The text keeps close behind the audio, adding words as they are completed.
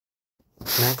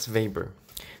Max Weber.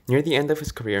 Near the end of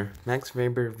his career, Max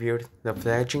Weber viewed the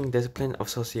fledgling discipline of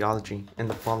sociology in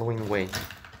the following way.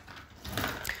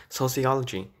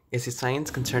 Sociology is a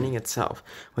science concerning itself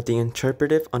with the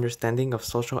interpretive understanding of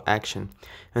social action,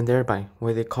 and thereby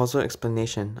with a causal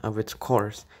explanation of its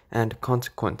course and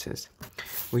consequences.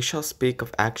 We shall speak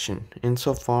of action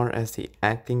insofar as the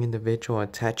acting individual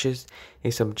attaches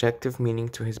a subjective meaning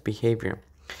to his behavior,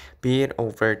 be it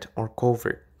overt or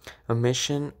covert,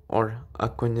 omission or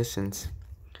acquiescence.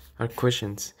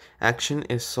 Action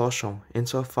is social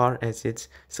insofar as its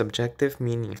subjective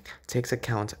meaning takes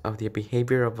account of the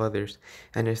behavior of others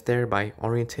and is thereby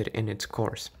oriented in its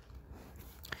course.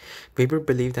 Weber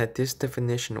believed that this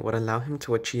definition would allow him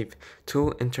to achieve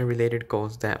two interrelated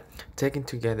goals that, taken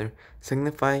together,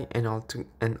 signify an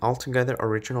altogether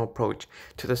original approach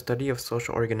to the study of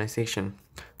social organization.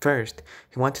 First,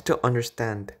 he wanted to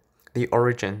understand the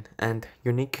origin and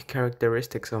unique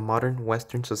characteristics of modern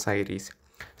Western societies.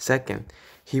 Second,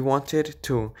 he wanted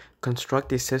to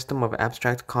construct a system of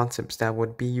abstract concepts that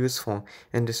would be useful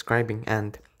in describing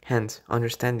and, hence,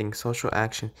 understanding social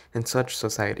action in such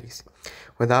societies.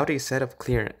 Without a set of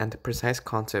clear and precise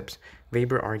concepts,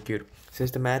 Weber argued,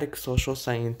 systematic social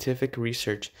scientific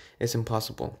research is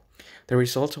impossible. The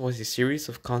result was a series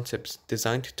of concepts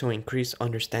designed to increase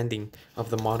understanding of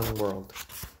the modern world.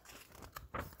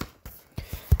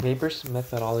 Weber's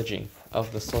methodology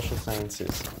of the social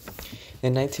sciences.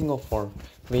 In 1904,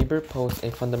 Weber posed a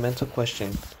fundamental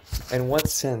question: in what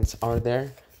sense are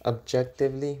there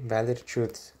objectively valid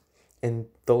truths in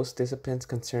those disciplines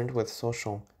concerned with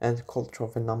social and cultural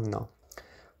phenomena?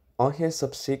 All his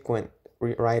subsequent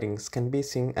writings can be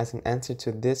seen as an answer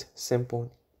to this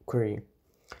simple query.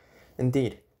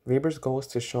 Indeed, Weber's goal was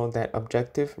to show that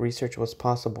objective research was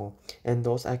possible in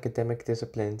those academic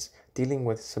disciplines dealing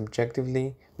with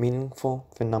subjectively meaningful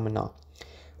phenomena.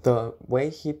 The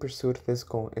way he pursued this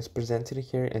goal is presented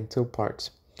here in two parts.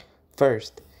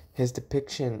 First, his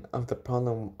depiction of the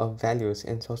problem of values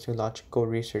in sociological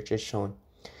research is shown.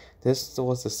 This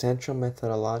was the central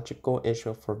methodological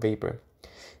issue for Weber.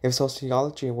 If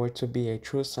sociology were to be a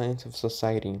true science of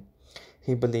society,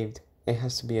 he believed it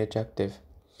has to be objective.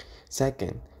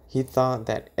 Second, he thought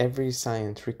that every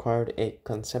science required a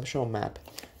conceptual map,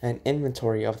 an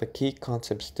inventory of the key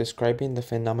concepts describing the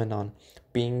phenomenon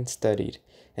being studied,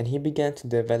 and he began to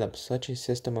develop such a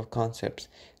system of concepts,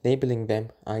 labeling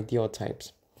them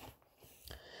ideotypes.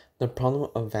 The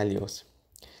problem of values.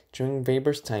 During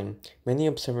Weber's time, many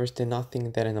observers did not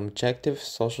think that an objective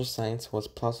social science was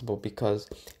plausible because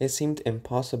it seemed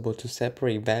impossible to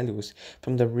separate values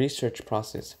from the research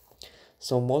process.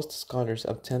 So most scholars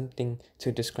attempting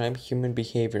to describe human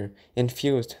behavior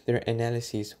infused their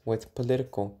analyses with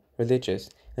political,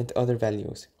 religious, and other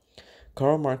values.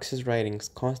 Karl Marx's writings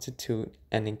constitute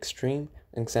an extreme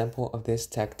example of this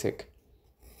tactic.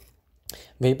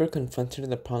 Weber confronted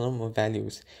the problem of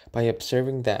values by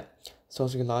observing that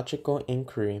sociological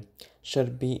inquiry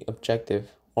should be objective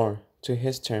or, to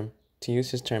use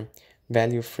his term,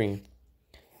 value-free.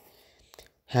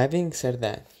 Having said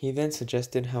that, he then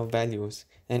suggested how values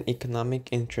and economic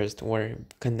interest were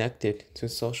connected to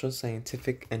social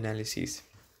scientific analyses.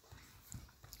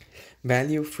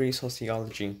 Value-free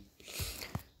sociology.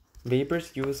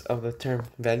 Weber's use of the term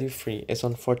value-free is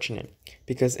unfortunate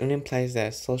because it implies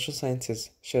that social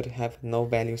sciences should have no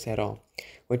values at all,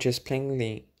 which is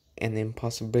plainly an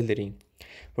impossibility.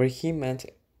 What he meant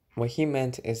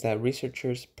is that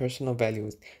researchers' personal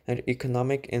values and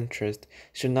economic interest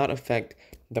should not affect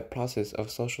the process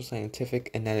of social scientific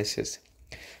analysis.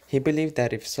 He believed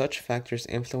that if such factors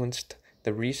influenced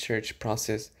the research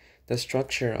process, the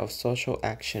structure of social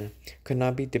action could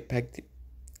not be depicted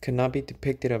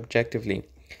objectively.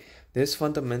 This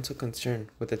fundamental concern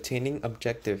with attaining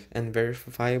objective and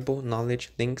verifiable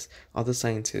knowledge links all the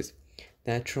sciences,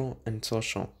 natural and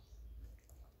social.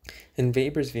 In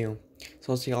Weber's view,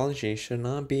 sociology should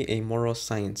not be a moral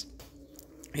science.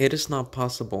 It is not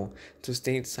possible to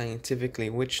state scientifically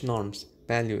which norms,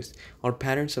 values, or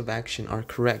patterns of action are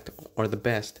correct or the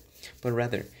best, but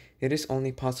rather, it is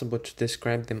only possible to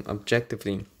describe them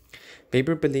objectively.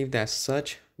 Weber believed that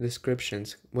such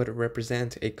descriptions would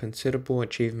represent a considerable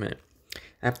achievement.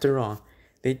 After all,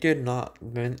 they did not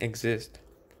then exist.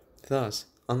 Thus,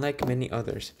 unlike many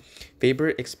others, Weber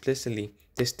explicitly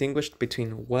distinguished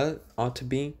between what ought to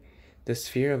be the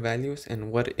sphere of values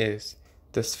and what is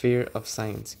the sphere of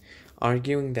science,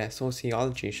 arguing that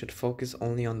sociology should focus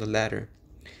only on the latter.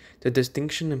 The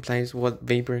distinction implies what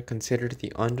Weber considered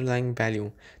the underlying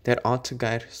value that ought to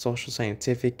guide social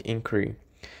scientific inquiry,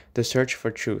 the search for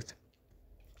truth.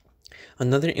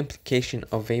 Another implication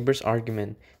of Weber's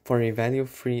argument for a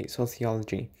value-free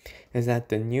sociology is that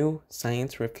the new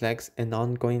science reflects an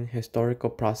ongoing historical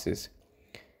process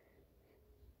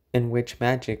in which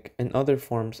magic and other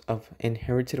forms of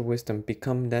inherited wisdom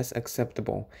become less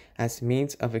acceptable as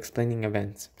means of explaining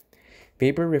events.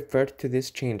 Weber referred to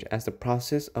this change as the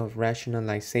process of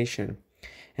rationalization,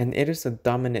 and it is a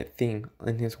dominant theme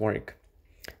in his work.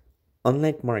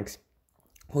 Unlike Marx,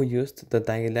 who used the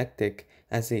dialectic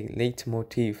as a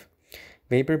leitmotif,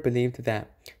 Weber believed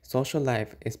that social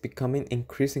life is becoming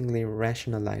increasingly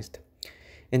rationalized,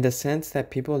 in the sense that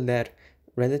people led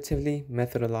relatively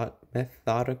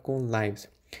methodical lives.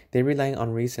 They rely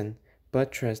on reason,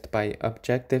 buttressed by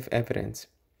objective evidence.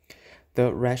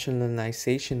 The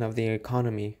rationalization of the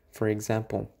economy, for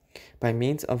example, by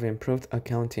means of improved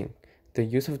accounting, the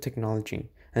use of technology,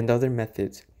 and other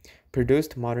methods,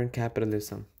 produced modern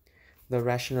capitalism. The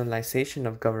rationalization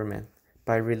of government,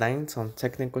 by reliance on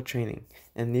technical training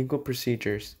and legal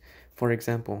procedures, for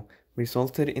example,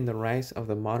 resulted in the rise of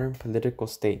the modern political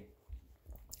state.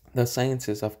 The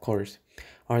sciences, of course,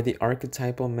 are the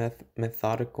archetypal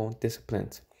methodical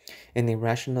disciplines. In a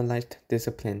rationalized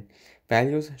discipline,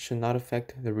 values should not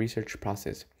affect the research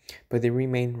process, but they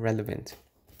remain relevant.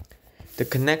 The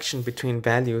connection between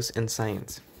values and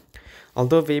science.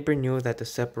 Although Weber knew that the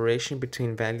separation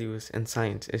between values and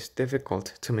science is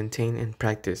difficult to maintain in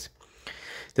practice,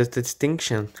 the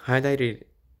distinction highlighted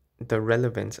the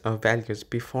relevance of values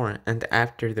before and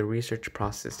after the research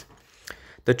process.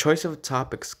 The choice of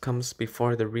topics comes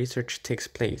before the research takes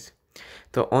place.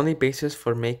 The only basis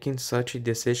for making such a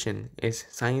decision is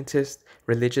scientists'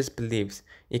 religious beliefs,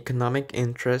 economic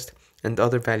interest, and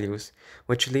other values,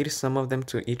 which lead some of them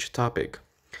to each topic.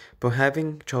 But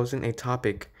having chosen a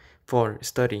topic for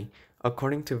study,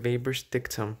 according to Weber's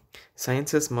dictum,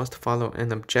 scientists must follow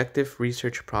an objective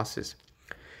research process.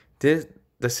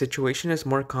 The situation is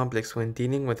more complex when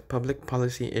dealing with public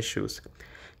policy issues.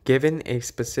 Given a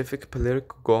specific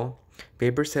political goal,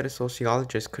 Weber said a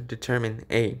sociologist could determine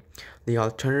A. the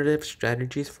alternative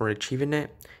strategies for achieving it,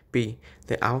 B.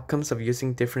 the outcomes of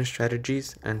using different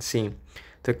strategies, and C.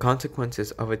 the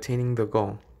consequences of attaining the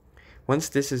goal. Once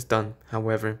this is done,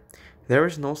 however, there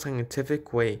is no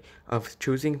scientific way of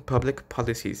choosing public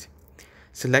policies.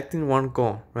 Selecting one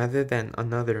goal rather than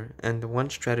another and one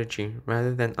strategy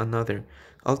rather than another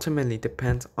ultimately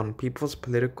depends on people's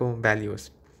political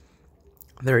values,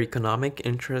 their economic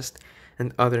interest,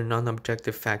 and other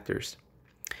non-objective factors.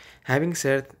 Having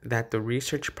said that the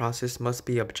research process must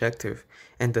be objective,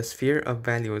 and the sphere of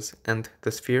values and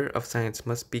the sphere of science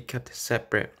must be kept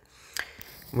separate,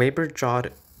 Weber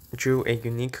drew a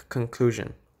unique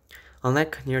conclusion.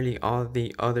 Unlike nearly all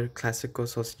the other classical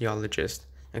sociologists,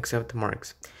 except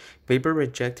Marx, Weber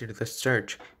rejected the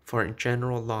search for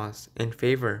general laws in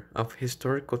favor of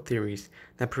historical theories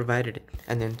that provided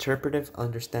an interpretive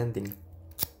understanding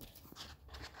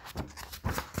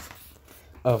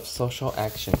of social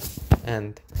action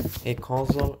and a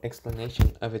causal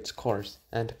explanation of its course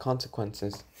and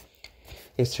consequences.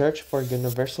 A search for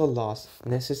universal laws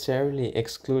necessarily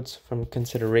excludes from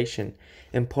consideration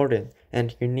important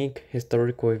and unique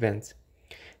historical events.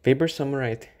 Weber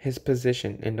summarized his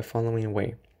position in the following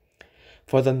way.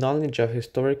 For the knowledge of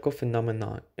historical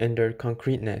phenomena and their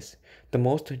concreteness, the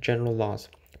most general laws,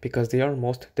 because they are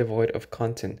most devoid of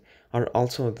content, are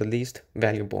also the least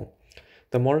valuable.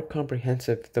 The more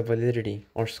comprehensive the validity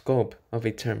or scope of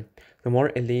a term, the more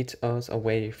it leads us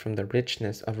away from the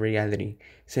richness of reality,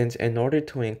 since in order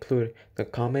to include the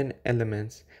common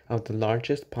elements of the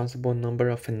largest possible number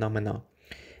of phenomena,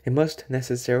 it must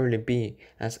necessarily be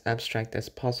as abstract as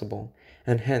possible,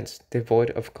 and hence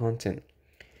devoid of content.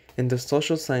 In the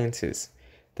social sciences,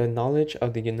 the knowledge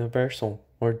of the universal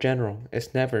or general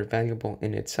is never valuable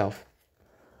in itself.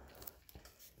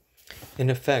 In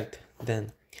effect,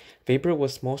 then, Weber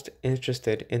was most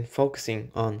interested in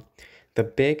focusing on the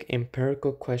big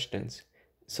empirical questions,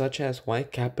 such as why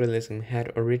capitalism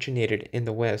had originated in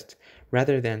the West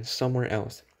rather than somewhere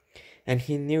else, and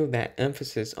he knew that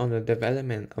emphasis on the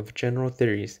development of general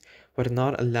theories would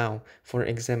not allow for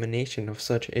examination of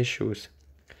such issues.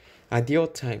 Ideal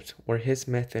types were his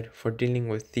method for dealing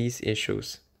with these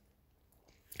issues.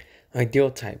 Ideal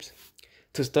types.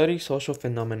 To study social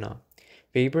phenomena,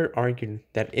 Weber argued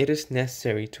that it is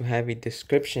necessary to have a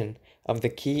description of the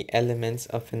key elements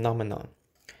of phenomena.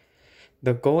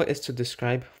 The goal is to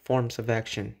describe forms of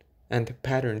action and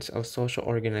patterns of social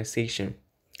organization,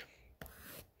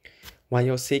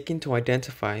 while seeking to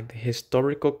identify the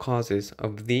historical causes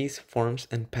of these forms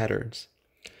and patterns.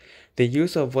 The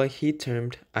use of what he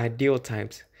termed ideal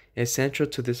types is central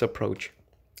to this approach.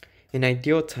 An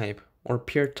ideal type, or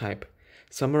pure type,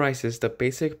 summarizes the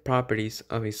basic properties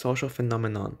of a social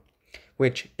phenomenon,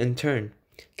 which, in turn,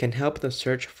 can help the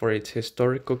search for its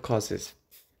historical causes.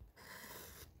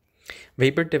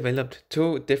 Weber developed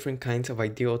two different kinds of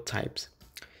ideal types,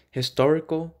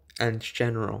 historical and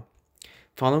general.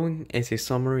 Following is a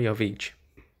summary of each.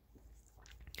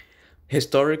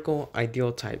 Historical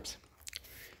ideal types.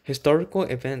 Historical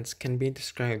events can be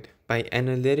described by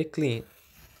analytically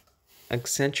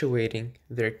accentuating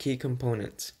their key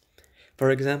components. For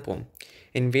example,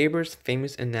 in Weber's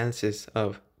famous analysis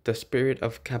of the spirit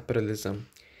of capitalism,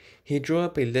 he drew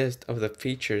up a list of the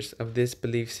features of this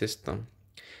belief system.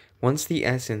 Once the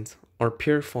essence or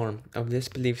pure form of this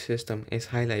belief system is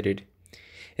highlighted,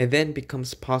 it then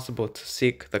becomes possible to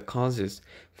seek the causes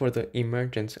for the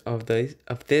emergence of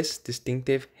this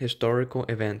distinctive historical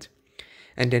event.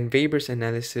 And in Weber's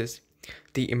analysis,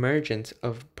 the emergence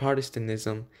of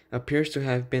Protestantism appears to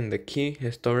have been the key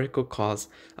historical cause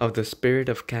of the spirit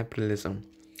of capitalism,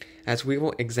 as we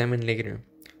will examine later.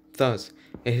 Thus,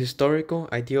 a historical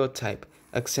ideotype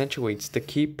accentuates the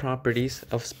key properties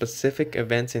of specific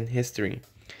events in history,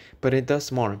 but it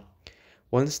does more.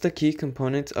 Once the key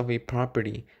components of a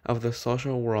property of the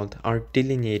social world are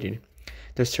delineated,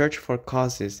 the search for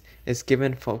causes is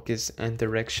given focus and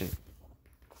direction.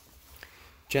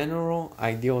 General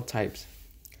ideal types.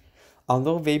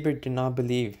 Although Weber did not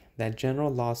believe that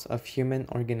general laws of human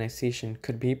organization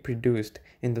could be produced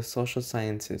in the social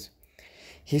sciences,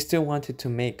 he still wanted to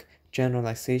make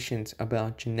generalizations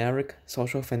about generic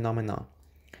social phenomena.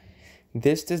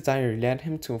 This desire led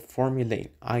him to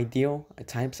formulate ideal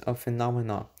types of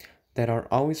phenomena that are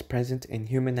always present in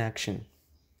human action.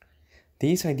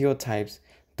 These ideal types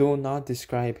do not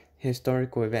describe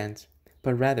historical events,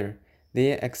 but rather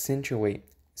they accentuate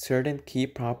certain key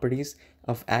properties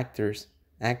of actors,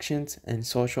 actions, and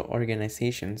social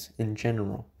organizations in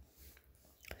general.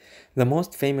 The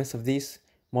most famous of these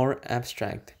more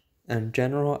abstract and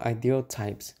general ideal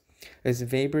types is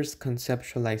Weber's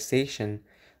conceptualization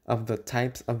of the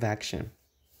types of action.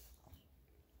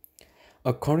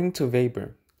 According to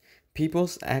Weber,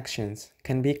 people's actions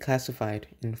can be classified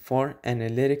in four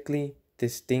analytically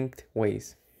distinct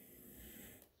ways.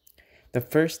 The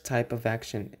first type of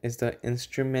action is the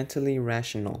instrumentally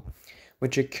rational,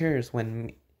 which occurs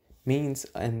when means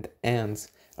and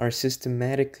ends are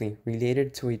systematically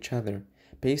related to each other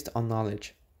based on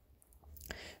knowledge.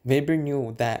 Weber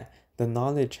knew that the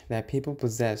knowledge that people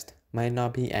possessed might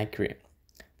not be accurate.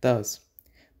 Thus,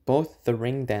 both the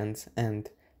ring dance and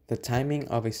the timing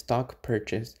of a stock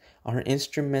purchase are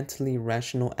instrumentally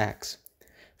rational acts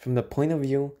from the point of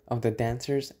view of the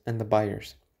dancers and the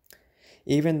buyers,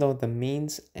 even though the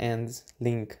means-ends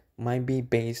link might be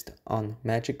based on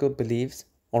magical beliefs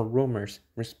or rumors,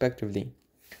 respectively.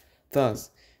 Thus,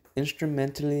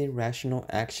 instrumentally rational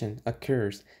action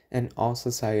occurs in all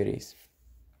societies.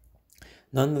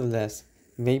 Nonetheless,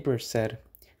 Weber said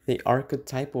the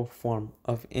archetypal form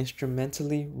of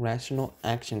instrumentally rational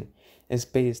action is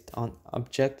based on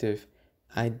objective,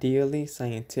 ideally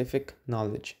scientific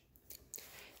knowledge.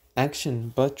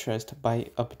 Action buttressed by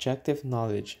objective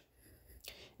knowledge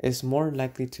is more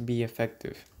likely to be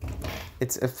effective.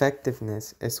 Its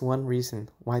effectiveness is one reason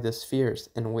why the spheres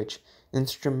in which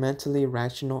instrumentally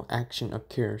rational action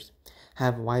occurs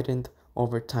have widened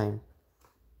over time,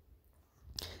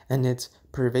 and its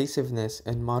pervasiveness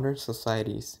in modern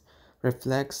societies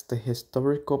reflects the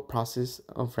historical process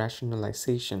of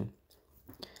rationalization.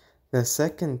 The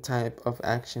second type of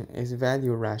action is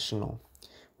value rational,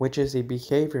 which is a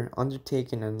behavior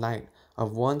undertaken in light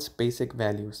of one's basic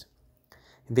values.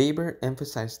 Weber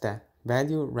emphasized that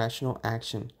value rational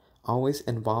action always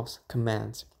involves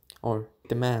commands or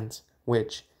demands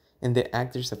which, in the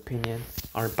actor's opinion,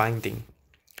 are binding.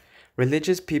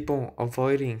 Religious people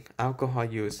avoiding alcohol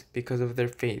use because of their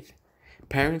faith,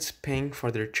 parents paying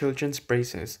for their children's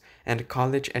braces and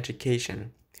college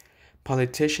education,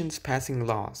 politicians passing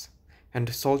laws,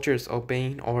 and soldiers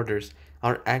obeying orders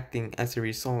are acting as a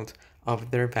result of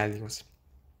their values.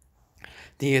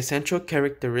 The essential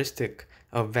characteristic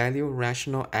of value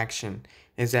rational action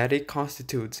is that it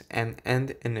constitutes an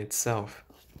end in itself.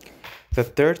 The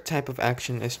third type of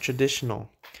action is traditional,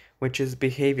 which is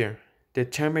behavior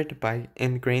determined by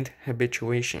ingrained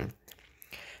habituation.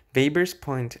 Weber's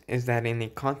point is that in a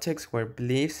context where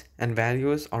beliefs and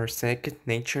values are second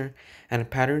nature and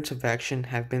patterns of action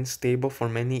have been stable for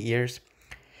many years,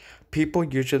 people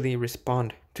usually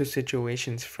respond to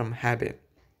situations from habit.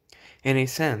 In a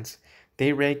sense,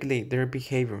 they regulate their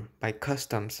behavior by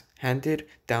customs handed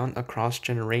down across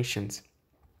generations.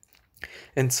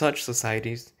 In such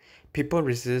societies, people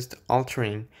resist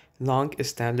altering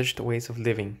long-established ways of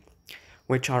living,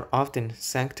 which are often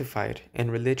sanctified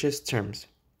in religious terms.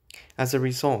 As a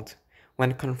result,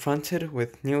 when confronted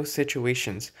with new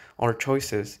situations or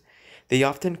choices, they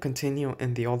often continue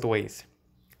in the old ways.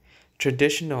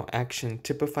 Traditional action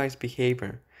typifies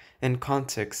behavior in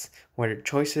contexts where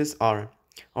choices are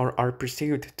or are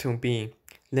perceived to be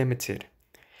limited.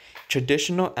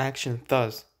 Traditional action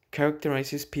thus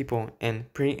characterizes people in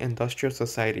pre-industrial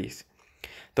societies.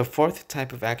 The fourth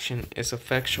type of action is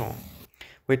affectual,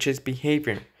 which is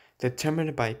behavior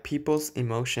determined by people's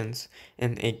emotions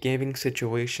in a given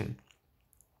situation.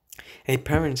 A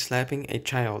parent slapping a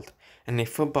child and a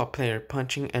football player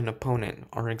punching an opponent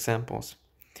are examples.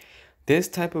 This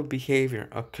type of behavior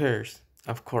occurs,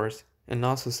 of course, in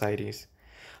all societies,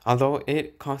 although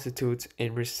it constitutes a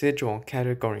residual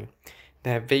category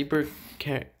that Weber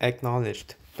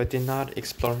acknowledged but did not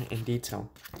explore in detail.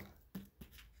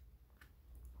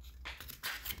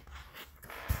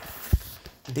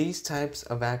 These types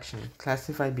of action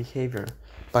classify behavior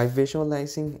by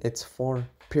visualizing its four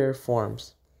pure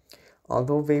forms.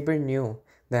 Although Weber knew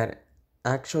that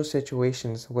actual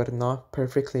situations would not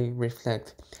perfectly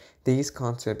reflect these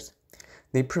concepts,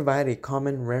 they provide a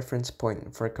common reference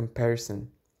point for comparison.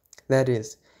 That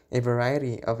is, a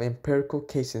variety of empirical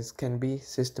cases can be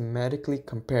systematically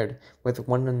compared with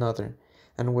one another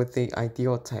and with the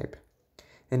ideal type.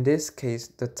 In this case,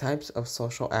 the types of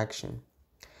social action.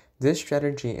 This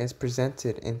strategy is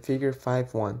presented in Figure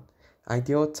 5.1.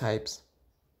 Ideal types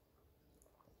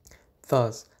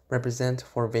thus represent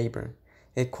for Weber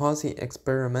a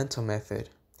quasi-experimental method.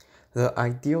 The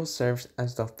ideal serves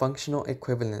as the functional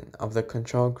equivalent of the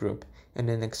control group in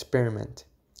an experiment.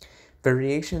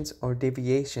 Variations or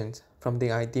deviations from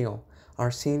the ideal are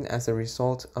seen as a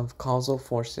result of causal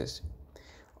forces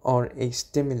or a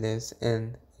stimulus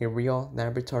in a real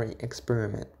laboratory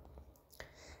experiment,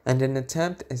 and an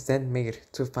attempt is then made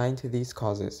to find these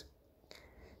causes.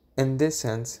 In this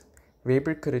sense,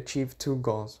 Weber could achieve two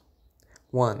goals.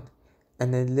 1.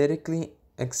 Analytically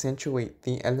accentuate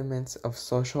the elements of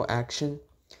social action,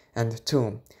 and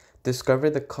 2.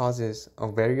 Discover the causes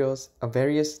of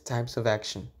various types of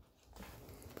action.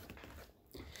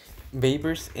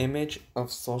 Weber's image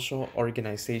of social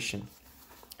organization.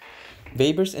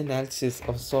 Weber's analysis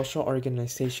of social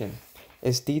organization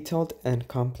is detailed and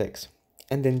complex,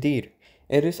 and indeed,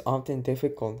 it is often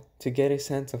difficult to get a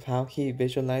sense of how he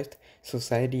visualized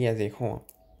society as a whole.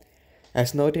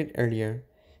 As noted earlier,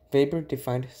 Weber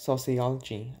defined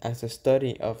sociology as the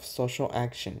study of social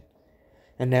action,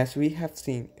 and as we have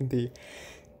seen in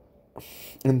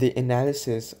the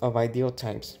analysis of ideal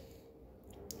types,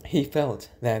 he felt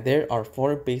that there are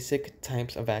four basic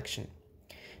types of action: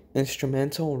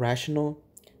 instrumental rational,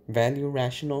 value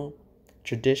rational,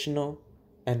 traditional,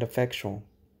 and affectual.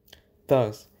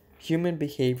 Thus, human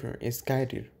behavior is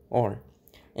guided, or,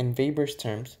 in Weber's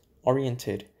terms,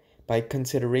 oriented by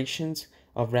considerations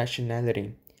of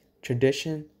rationality,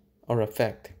 tradition, or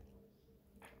effect.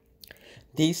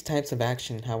 These types of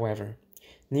action, however,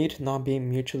 need not be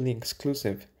mutually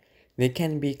exclusive. They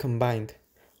can be combined,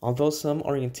 although some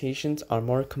orientations are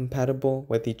more compatible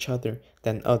with each other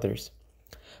than others.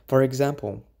 For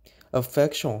example,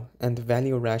 affectual and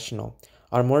value rational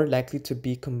are more likely to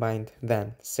be combined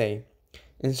than, say,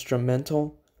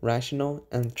 instrumental, rational,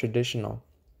 and traditional.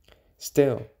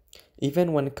 Still,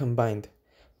 even when combined,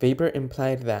 Weber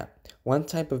implied that one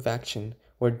type of action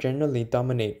would generally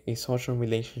dominate a social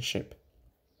relationship.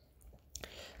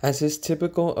 As is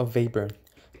typical of Weber,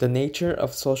 the nature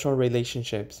of social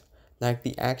relationships, like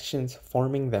the actions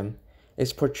forming them,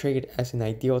 is portrayed as an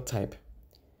ideal type.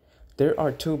 There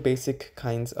are two basic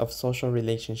kinds of social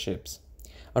relationships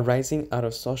arising out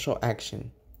of social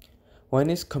action. One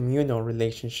is communal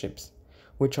relationships,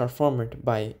 which are formed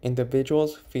by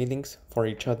individuals' feelings for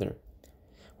each other.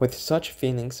 With such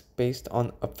feelings based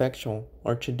on affectual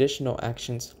or traditional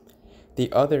actions,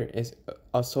 the other is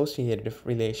associative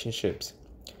relationships,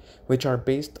 which are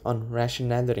based on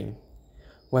rationality,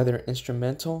 whether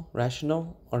instrumental,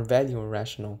 rational, or value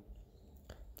rational.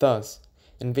 Thus,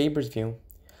 in Weber's view,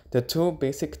 the two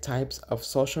basic types of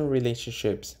social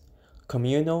relationships,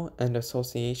 communal and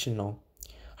associational,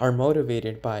 are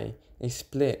motivated by a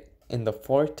split in the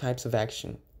four types of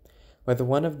action, with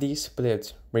one of these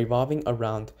splits revolving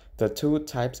around the two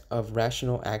types of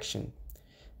rational action,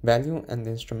 value and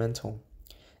instrumental,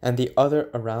 and the other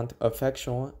around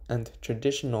affectual and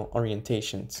traditional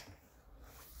orientations.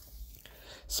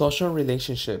 Social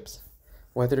relationships,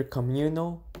 whether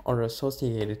communal or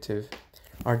associative,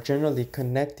 are generally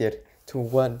connected to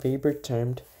what Weber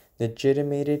termed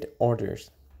legitimated orders.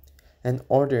 An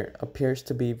order appears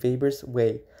to be Weber's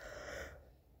way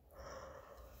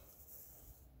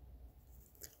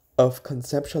of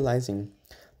conceptualizing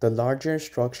the larger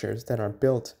structures that are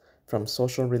built from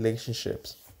social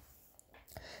relationships.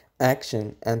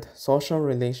 Action and social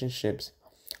relationships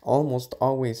almost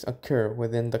always occur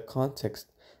within the context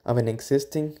of an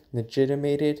existing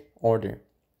legitimated order.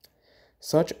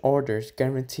 Such orders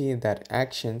guarantee that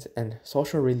actions and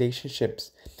social relationships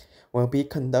will be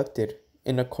conducted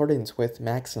in accordance with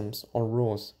maxims or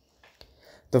rules,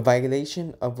 the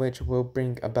violation of which will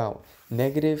bring about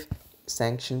negative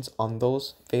sanctions on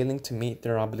those failing to meet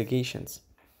their obligations.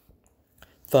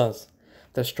 Thus,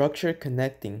 the structure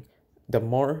connecting the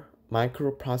more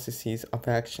micro processes of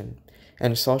action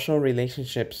and social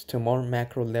relationships to more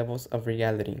macro levels of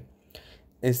reality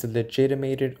is the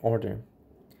legitimated order.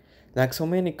 Like so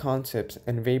many concepts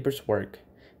in Weber's work,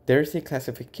 there is a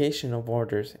classification of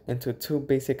orders into two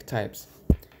basic types.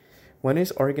 One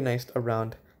is organized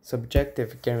around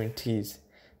subjective guarantees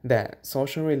that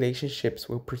social relationships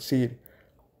will proceed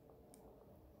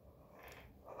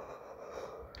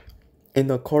in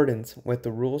accordance with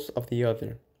the rules of the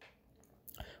other,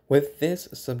 with this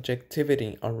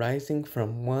subjectivity arising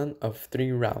from one of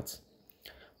three routes.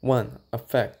 1.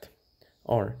 Affect,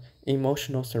 or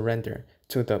emotional surrender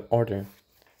to the order.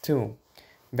 2.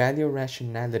 Value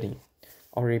rationality,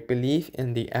 or a belief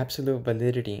in the absolute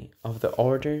validity of the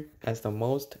order as the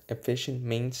most efficient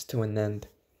means to an end.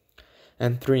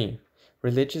 And 3.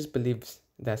 Religious beliefs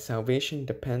that salvation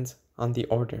depends on the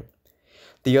order.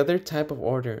 The other type of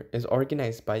order is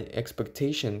organized by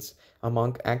expectations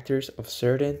among actors of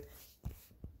certain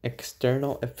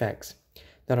external effects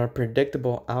that are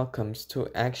predictable outcomes to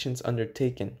actions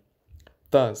undertaken.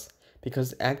 Thus,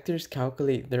 because actors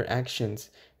calculate their actions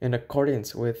in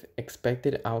accordance with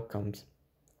expected outcomes,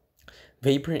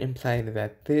 Weber implied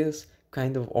that this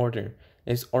kind of order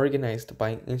is organized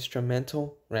by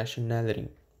instrumental rationality.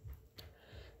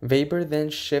 Weber then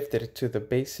shifted to the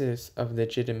basis of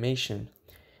legitimation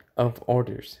of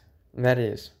orders, that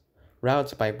is,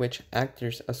 routes by which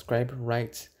actors ascribe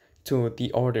rights to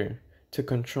the order to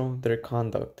control their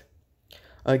conduct.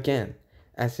 Again,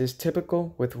 as is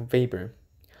typical with Weber,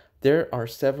 there are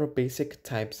several basic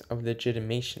types of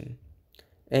legitimation.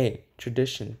 A.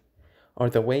 Tradition, or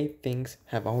the way things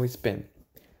have always been.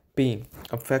 B.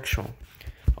 Affectual,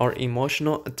 or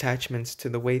emotional attachments to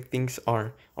the way things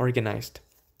are organized.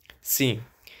 C.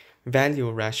 Value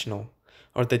rational,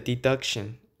 or the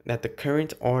deduction that the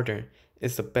current order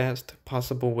is the best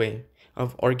possible way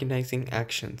of organizing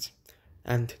actions.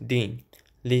 And D.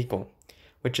 Legal,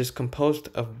 which is composed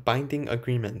of binding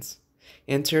agreements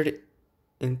entered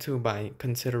into by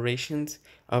considerations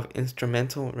of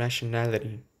instrumental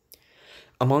rationality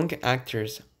among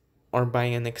actors or by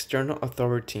an external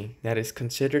authority that is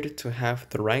considered to have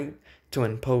the right to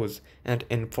impose and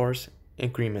enforce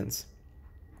agreements.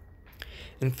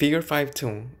 In Figure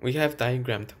 5.2, we have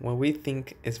diagrammed what we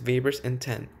think is Weber's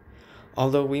intent,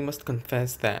 although we must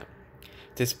confess that,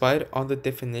 despite all the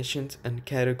definitions and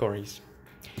categories,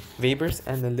 Weber's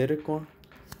analytical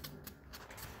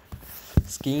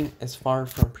scheme is far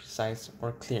from precise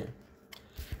or clear.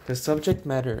 The subject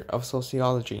matter of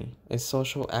sociology is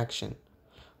social action,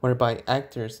 whereby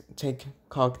actors take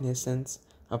cognizance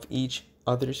of each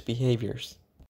other's behaviors.